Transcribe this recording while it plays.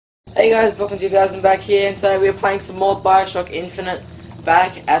Hey guys, welcome to 2000 back here, and today we're playing some more BioShock Infinite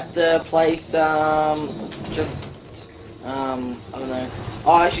back at the place, I don't know.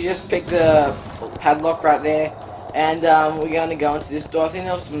 Oh, I should just pick the padlock right there, and we're going to go into this door. I think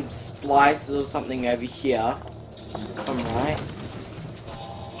there was some splices or something over here, if I'm right.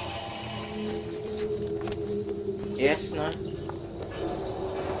 Yes, no?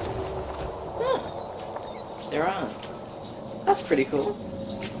 Huh. There aren't. That's pretty cool.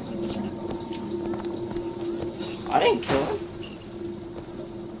 I didn't kill him.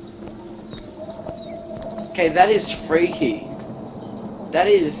 Okay, that is freaky. That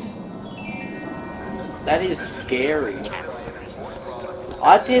is scary.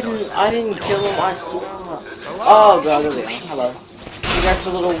 I didn't kill him, I swear. Oh god, there we are. Hello. You go for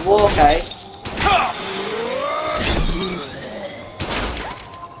a little walk, eh?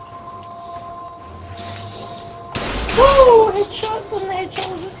 Woo! Headshot, wasn't a headshot,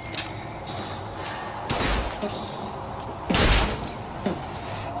 was it?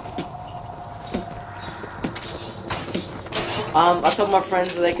 I told my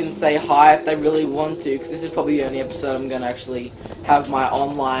friends that they can say hi if they really want to, because this is probably the only episode I'm going to actually have my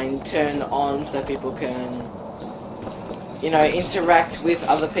online turn on so people can, you know, interact with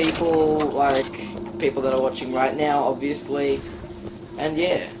other people, like people that are watching right now, obviously. And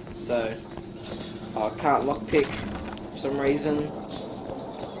yeah, so, I can't lockpick for some reason.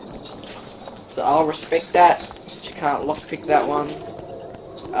 So I'll respect that, but you can't lockpick that one.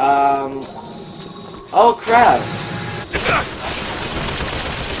 Oh crap!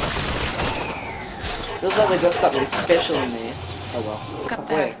 Feels like they got something special in there. Oh well. Look up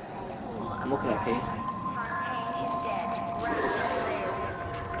there. I'm looking up here.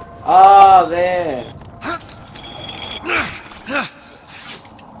 Oh, there.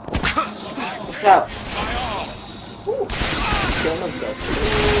 What's up? Ooh. Killing themselves.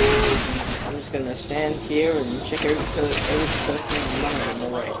 I'm just gonna stand here and check every person's money on the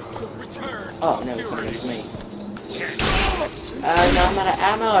way. Oh, no, it's coming against me. No, I'm out of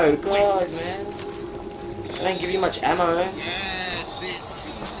ammo. God, man. I don't give you much ammo.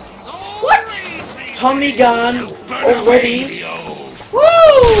 What? Tommy gun already? Woo!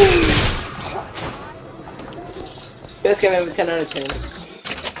 Best game ever, 10 out of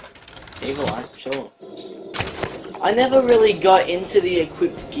 10. Evil Eye, sure. I never really got into the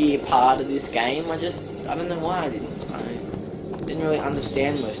equipped gear part of this game. I don't know why I didn't. I didn't really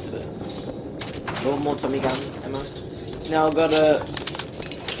understand most of it. More Tommy gun ammo. So now I've got a...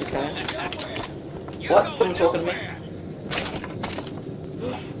 Okay. What? Someone talking to me?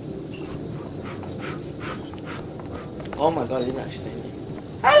 Oh my god, I didn't actually see me.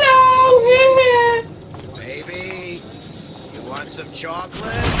 Hello! Baby, you want some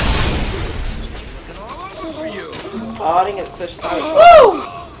chocolate? Looking all over you. Oh, I didn't get such stuff. Woo!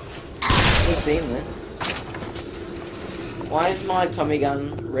 I didn't see him there. Why is my Tommy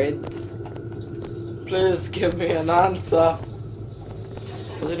gun red? Please give me an answer.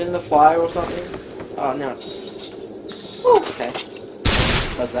 Was it in the fire or something? Oh, no, it's... Ooh, okay.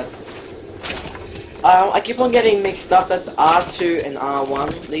 Does that. I keep on getting mixed up at R2 and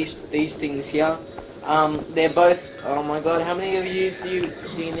R1, these things here. They're both... Oh my god, how many of these do you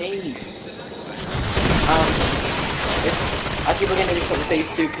need? I keep on getting mixed up with these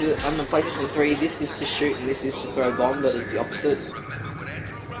two, because on the PlayStation 3, this is to shoot and this is to throw bomb, but it's the opposite.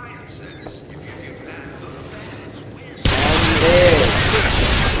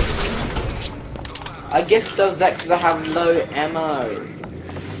 I guess it does that because I have low ammo. I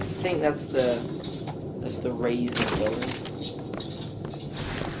think that's the reason, though.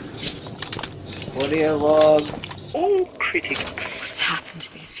 Audio log. All critics. What's happened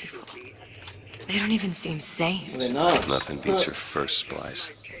to these people? They don't even seem sane. They're not. Nothing beats your first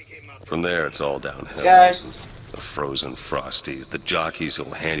splice. From there, it's all downhill. Okay. The frozen Frosties, the jockeys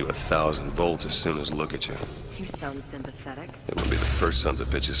who'll hand you 1,000 volts as soon as look at you. You sound sympathetic. It will be the first sons of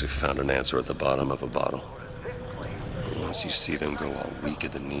bitches who found an answer at the bottom of a bottle. But once you see them go all weak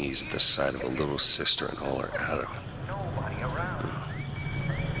at the knees at the sight of a little sister and all her Adam,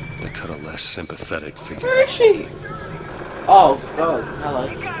 they cut a less sympathetic figure. Where is she? Oh god, hello.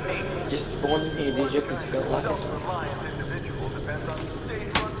 Just spawned in here, did you? Because it felt like it.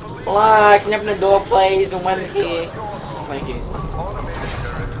 Hello, can you open the door, please? Been waiting here. Oh, thank you.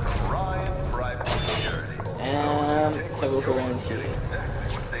 Let's have a look around here.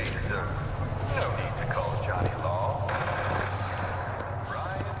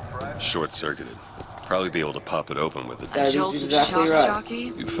 Short-circuited. Probably be able to pop it open with it. That is Jolt of exactly shock right.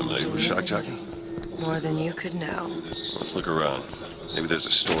 jockey? You familiar with shock jockey? More than you could know. Let's look around. Maybe there's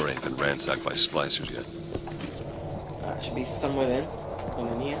a store ain't been ransacked by splicers yet. Should be somewhere then. One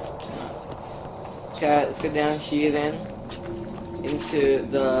in here. Okay, let's go down here then. Into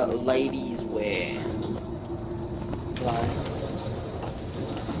the ladies' wear. Line.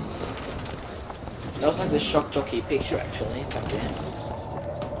 That was like the shock jockey picture actually, back then.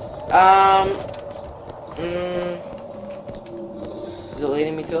 Is it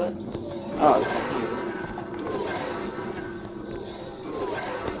leading me to it? Oh, it's not here.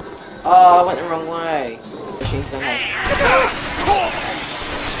 Oh, I went the wrong way. Machine somehow.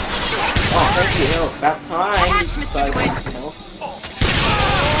 Oh, thank you, help. About time. Catch, Mr. DeWitt.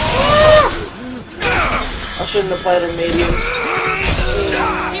 I shouldn't have played on medium.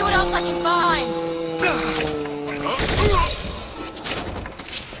 See what else I can find.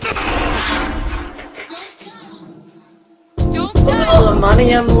 Don't Look at all the die.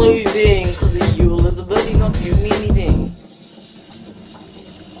 money I'm losing because of you, Elizabeth. You're not giving me anything.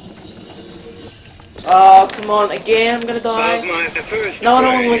 Oh, come on, again, I'm gonna die. No, I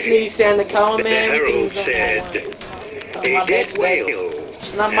don't want to listen to you sound the colour, man. Everything's not my day today.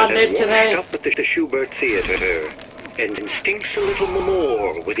 It's not my day today. Up at the Schubert Theater and stinks a little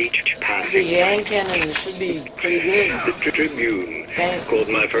more with each The passing. Yang Cannon should be pretty good. The Tribune Thank called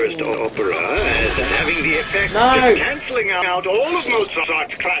my first opera as having the effect No. of cancelling out all of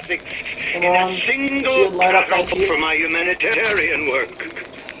Mozart's classics Come in on, a single shield light up, thank catalogue you. for my humanitarian work.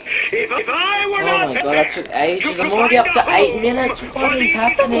 If I were Oh not my god, that took ages. to I'm already up to provide a 8 home minutes. for What is these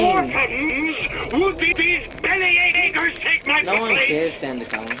happening? orphans, would these beggars take my No one place? cares, Santa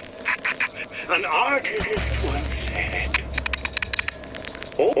Color. An artist once said,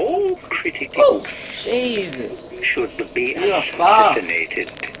 all critics Oh, Jesus. should be You are fast.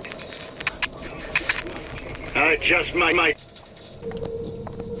 assassinated. Just my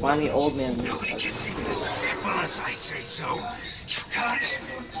Finally, old man. Nobody gets even as simple as I say so. You got it.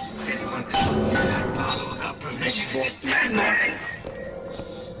 Anyone comes near that bottle without permission is a dead man.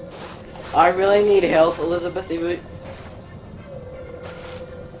 I really need health, Elizabeth.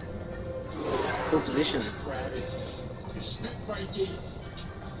 Cool position. You spit Frankie.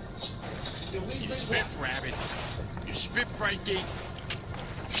 You spit rabbit. You spit Frankie.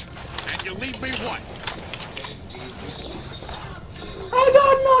 And you leave me what? I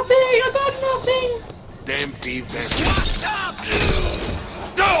got nothing! I got nothing! Damn defense.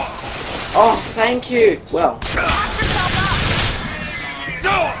 Oh, thank you. Well. Watch yourself up.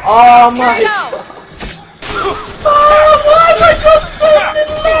 Oh Here my you go. god. Oh my god, so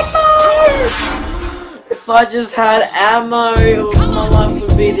many ammo! If I just had ammo, my life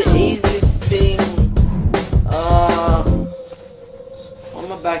would be the easiest thing. Why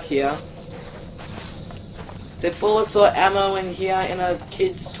am I back here? Is there bullets or ammo in here in a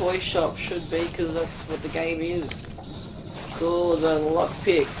kid's toy shop? Should be, because that's what the game is. Cool, the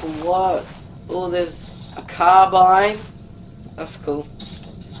lockpick, for what? Oh, there's a carbine. That's cool.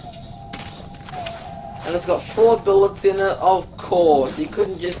 And it's got 4 bullets in it, of course. You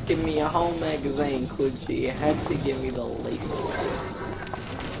couldn't just give me a whole magazine, could you? You had to give me the least one.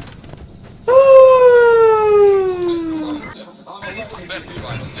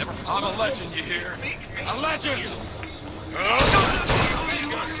 I'm a legend, you hear? A legend!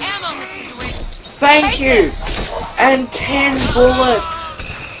 Ammo, Mr. DeWitt. Thank you! And 10 bullets!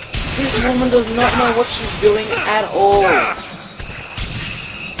 This woman does not know what she's doing at all.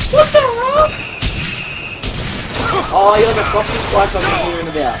 What the hell? Oh, you're the Frosty Splice I've been hearing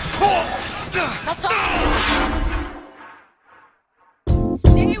about. That's all.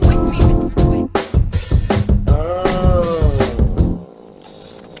 Stay with me, Mr. DeWitt.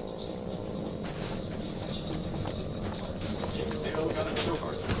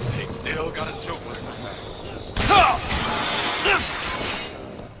 They still got a joke with me.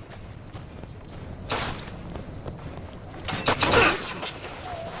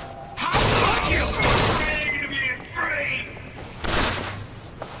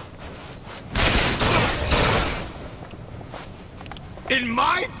 In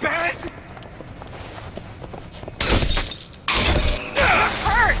my bed?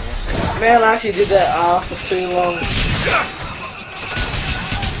 Man, I actually did that for too long.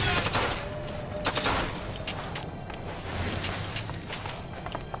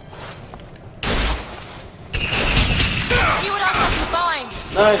 See what else I can find.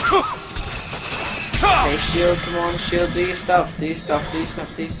 No. Okay, Shield, come on, Shield, do your stuff, do your stuff, do your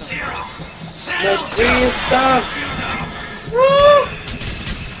stuff, do your stuff. No, do your stuff! Ah!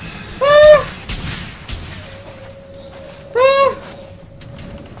 Ah! Ah!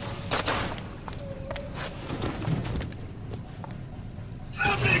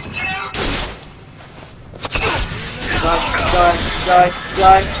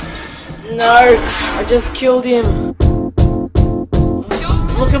 Die. No! I just killed him!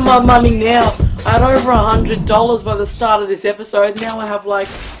 Look at my money now! I had over $100 by the start of this episode, now I have like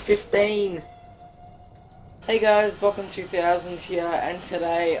 15. Hey guys, Bockham2000 here, and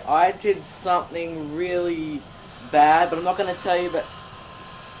today I did something really bad, but I'm not going to tell you, but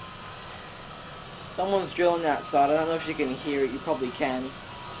someone's drilling outside. I don't know if you can hear it, you probably can.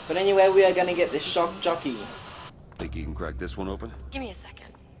 But anyway, we are going to get this shock jockey. Think you can crack this one open? Give me a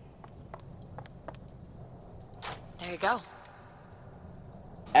second. There you go.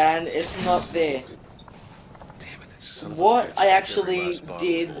 And it's not there. Damn it, that son of a What bitch I took actually every last bottle.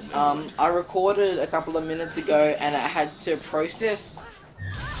 did, I recorded a couple of minutes ago and I had to process.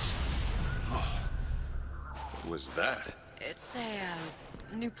 What was that? It's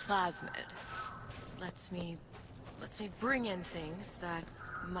a new plasmid. Lets me bring in things that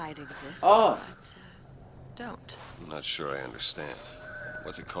might exist, Oh. but don't. I'm not sure I understand.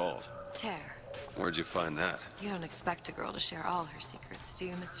 What's it called? Tear. Where'd you find that? You don't expect a girl to share all her secrets, do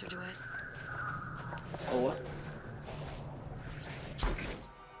you, Mr. DeWitt? Or what?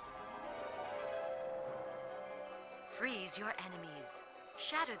 Freeze your enemies.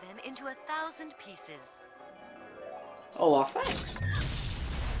 Shatter them into 1,000 pieces. Oh, well, thanks.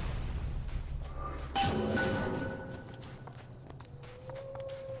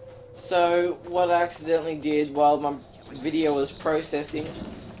 So, what I accidentally did while my video was processing,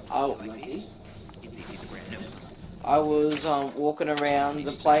 I was walking around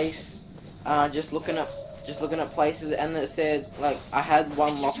the place, just looking at places, and it said like I had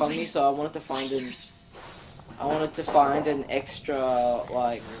one lock on me, so I wanted to find an extra,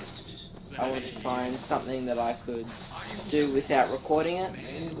 like, I wanted to find something that I could do without recording it.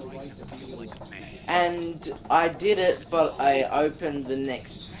 And I did it, but I opened the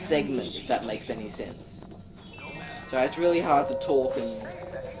next segment, if that makes any sense. So it's really hard to talk and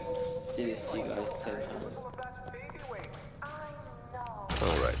do this to you guys at the same time.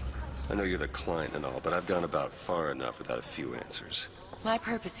 Alright. I know you're the client and all, but I've gone about far enough without a few answers. My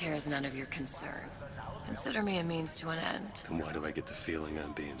purpose here is none of your concern. Consider me a means to an end. And why do I get the feeling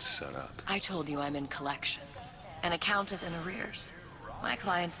I'm being set up? I told you I'm in collections. An account is in arrears. My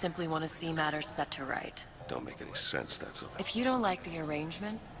clients simply want to see matters set to right. Don't make any sense, that's all. If you don't like the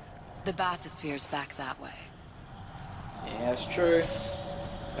arrangement, the bathysphere's back that way. Yeah, it's true.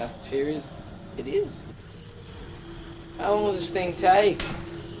 Bathysphere is. How long does this thing take?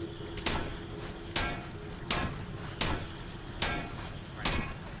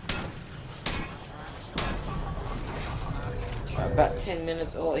 About 10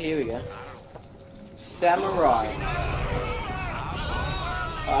 minutes. Oh, here we go. Samurai.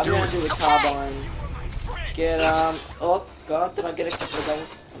 I'm gonna do the carbine. Get, oh god, did I get a couple of those?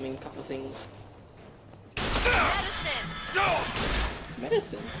 I mean, a couple of things.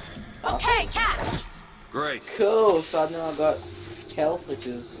 Medicine? Oh, Okay, catch! Great. cool, so now I've got health, which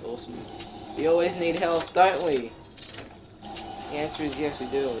is awesome. We always need health, don't we? The answer is yes, we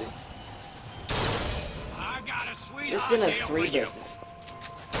do always. I got a sweet This is in a idea 3 for you. versus.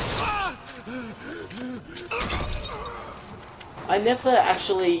 I never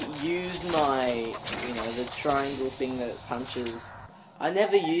actually used my, you know, the triangle thing that punches. I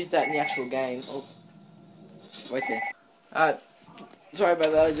never used that in the actual game. Oh, right there. Sorry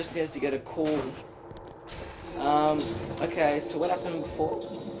about that, I just needed to get a call. Okay, so what happened before?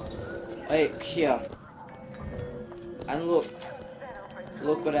 Wait, here. And look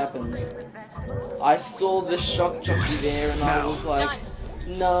what happened. I saw the shock jockey there and I was like,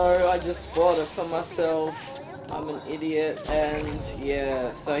 no, I just bought it for myself. I'm an idiot, and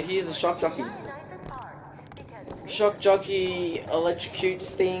yeah, so here's the shock jockey. Shock jockey electrocutes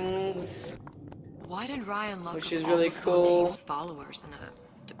things. Why did Ryan lock Which up is all really of cool. Fontaine's followers in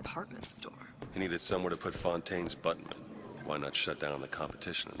a department store? He needed somewhere to put Fontaine's button in. Why not shut down the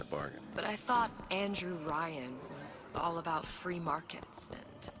competition in the bargain? But I thought Andrew Ryan was all about free markets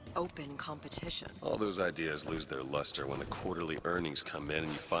and open competition. All those ideas lose their luster when the quarterly earnings come in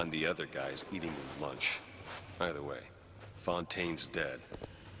and you find the other guys eating their lunch. Either way, Fontaine's dead.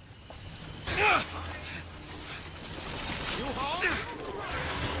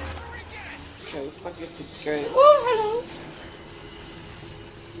 Okay, looks like you have to go. Oh, hello!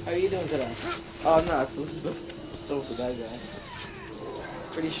 How are you doing today? Oh no, it's Elizabeth. It's also that guy.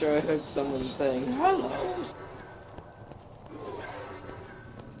 Pretty sure I heard someone saying hello.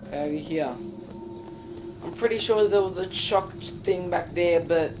 Okay, over here. I'm pretty sure there was a shock thing back there,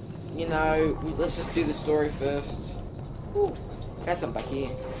 but you know, let's just do the story first. Ooh, found something back here.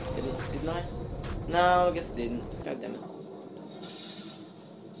 Didn't I? No, I guess I didn't. God damn it.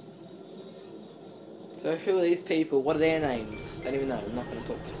 So who are these people? What are their names? Don't even know. I'm not going to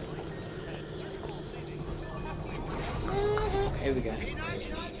talk to them. Here we go.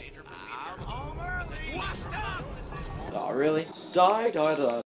 I'm Oh, really? Die.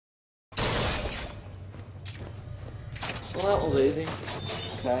 Well, that was easy.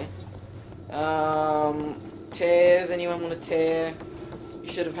 Okay. Tears. Anyone want to tear? You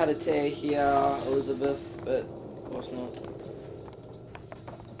should have had a tear here, Elizabeth, but of course not.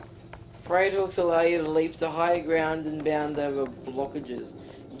 Freight hooks allow you to leap to higher ground and bound over blockages.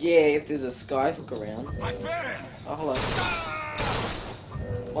 Yeah, if there's a sky hook around. My friends! Oh, hello.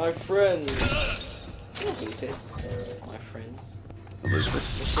 My friends. That's what he said. My friends.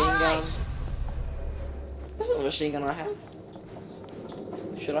 Elizabeth? Machine gun. That's not a machine gun I have.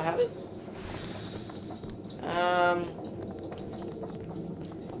 Should I have it?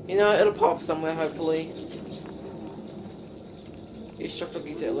 You know, it'll pop somewhere, hopefully. Use shock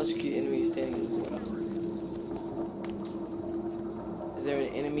talking to electrocute enemies standing in water. Is there an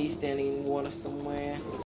enemy standing in water somewhere?